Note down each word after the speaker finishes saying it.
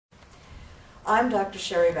I'm Dr.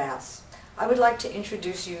 Sherry Bass. I would like to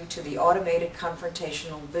introduce you to the Automated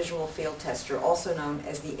Confrontational Visual Field Tester, also known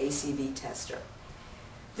as the ACV tester.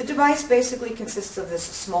 The device basically consists of this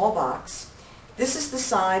small box. This is the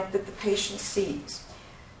side that the patient sees.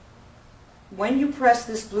 When you press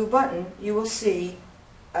this blue button, you will see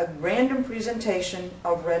a random presentation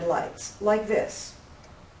of red lights, like this.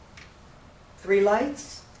 3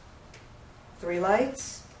 lights, 3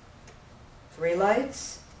 lights, 3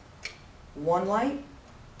 lights, 1 light,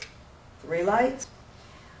 3 lights.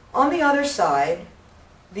 On the other side,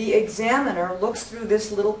 the examiner looks through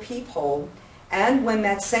this little peephole, and when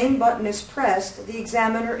that same button is pressed, the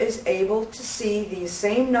examiner is able to see the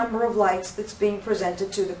same number of lights that's being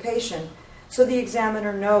presented to the patient, so the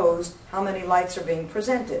examiner knows how many lights are being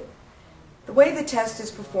presented. The way the test is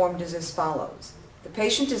performed is as follows. The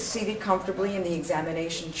patient is seated comfortably in the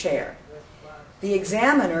examination chair. The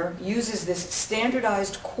examiner uses this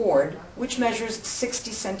standardized cord, which measures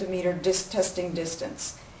 60 centimeter testing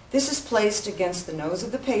distance. This is placed against the nose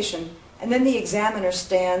of the patient, and then the examiner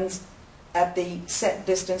stands at the set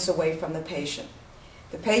distance away from the patient.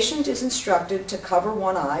 The patient is instructed to cover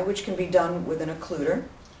one eye, which can be done with an occluder,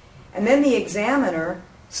 and then the examiner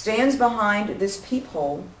stands behind this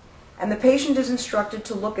peephole, and the patient is instructed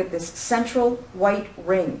to look at this central white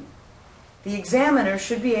ring. The examiner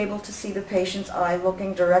should be able to see the patient's eye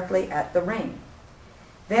looking directly at the ring.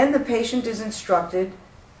 Then the patient is instructed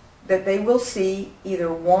that they will see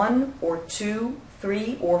either 1 or 2,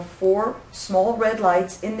 3 or 4 small red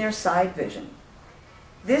lights in their side vision.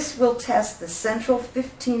 This will test the central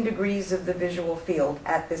 15 degrees of the visual field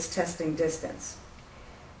at this testing distance.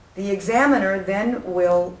 The examiner then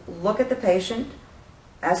will look at the patient,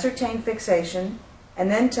 ascertain fixation, and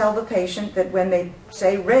then tell the patient that when they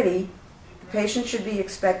say ready, the patient should be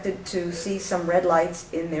expected to see some red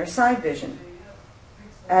lights in their side vision.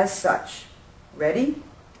 As such, ready?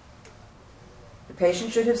 The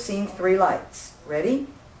patient should have seen 3 lights. Ready?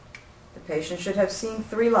 The patient should have seen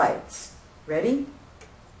 3 lights. Ready?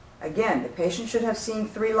 Again, the patient should have seen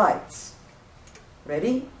 3 lights.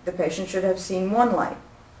 Ready? The patient should have seen 1 light.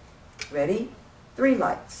 Ready? 3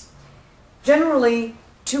 lights. Generally,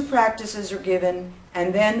 2 practices are given,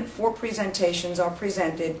 and then 4 presentations are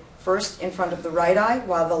presented, first in front of the right eye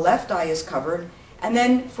while the left eye is covered, and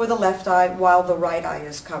then for the left eye while the right eye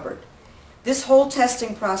is covered. This whole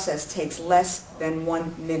testing process takes less than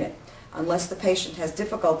 1 minute, unless the patient has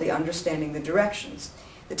difficulty understanding the directions.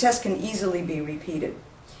 The test can easily be repeated.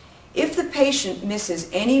 If the patient misses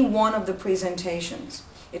any one of the presentations,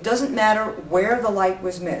 it doesn't matter where the light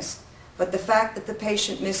was missed, but the fact that the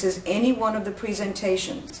patient misses any one of the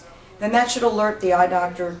presentations, then that should alert the eye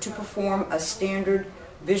doctor to perform a standard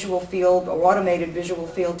visual field or automated visual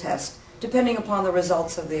field test, depending upon the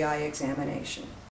results of the eye examination.